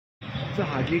So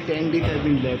hardly 10 days have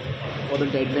been left for the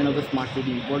deadline of the smart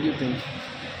city. What do you think?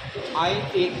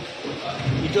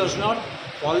 It was not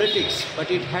politics, but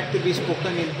it had to be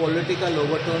spoken in political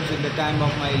overtones in the time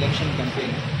of my election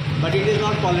campaign. But it is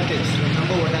not politics.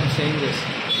 Remember what I am saying this.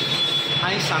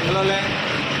 I सांगलोले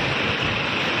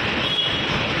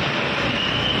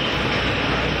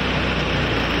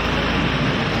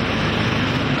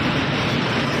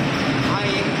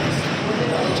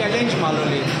challenge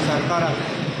मारलोली सरकाराक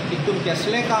की तुम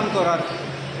कसलें काम करात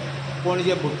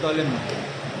पणजे बुडटले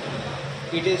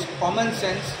म्हणून. It is common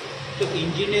sense to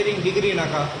engineering degree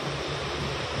नाका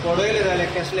पळयलें जाल्यार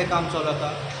कसलें काम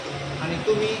चलता आनी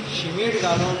तुमी शिमीट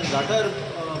घालून गटर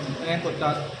हें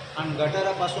करतात आनी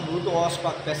गटरा पासून उदक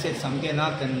वचपाक पॅसेज सामकें ना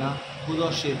तेन्ना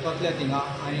उदक शिरकतलें थिंगा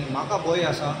आनी म्हाका भंय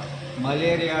आसा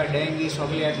मलेरिया डेंगी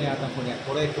सगळें येतलें आतां फुडें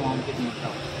पळय तूं हांव कितें म्हणटा.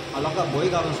 हांव लोकांक भंय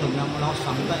घालूंक सोदना म्हूण हांव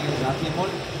सांगता हें जातलें म्हूण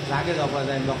जागे जावपाक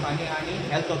जाय लोकांनी आनी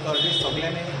हेल्थ ऑथॉरिटीज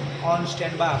सगळ्यांनी ऑन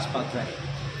स्टँड बाय आसपाक जाय.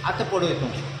 आतां पळय तूं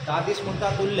 10 दीस म्हणटा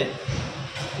उरले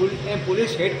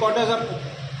पुलीस हेडक्वॉर्टर्सा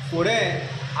फुडें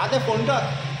आतां फोणटात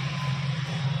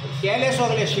केले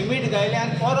सगळे शिमीट घायले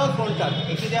आनी परत फोणटात.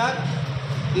 हे कित्याक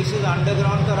this is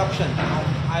underground corruption.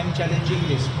 I am challenging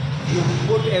these. You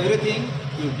put everything,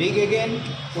 you dig again,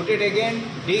 put it again,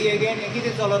 dig again. It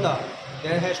is चलता.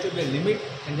 There has to be a limit,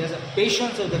 and there's a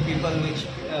patience of the people which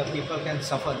people can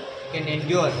suffer, can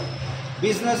endure.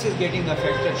 Business is getting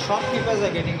affected. Shopkeepers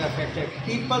are getting affected.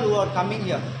 People who are coming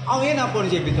here. हांव येना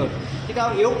पणजे भितर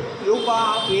कित्याक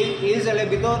येवपाक येयले जाल्यार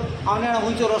भितर हांव येना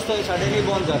खंयचो रस्तो सडनली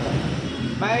बंद जाता.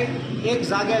 मागीर एक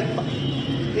जाग्यार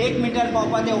 1 मिनटान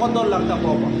पावपाक ते वदोल लागता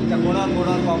पावपाक कित्याक गुणान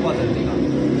पावपाक जाता थिंगा.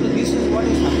 सो this is what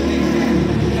is happening.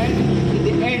 And in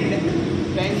the end,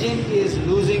 Panjim is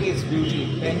losing its beauty.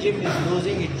 Panjim is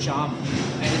losing its charm.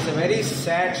 And it's a very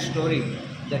sad story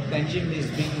that Panjim is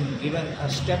being given a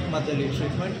stepmotherly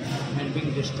treatment and being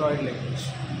destroyed like this.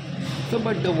 So,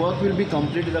 but the work will be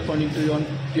completed according to you on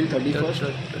till 31st?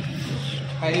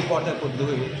 Harry Potter could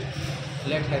do it.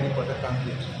 Let Harry Potter come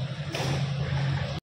here.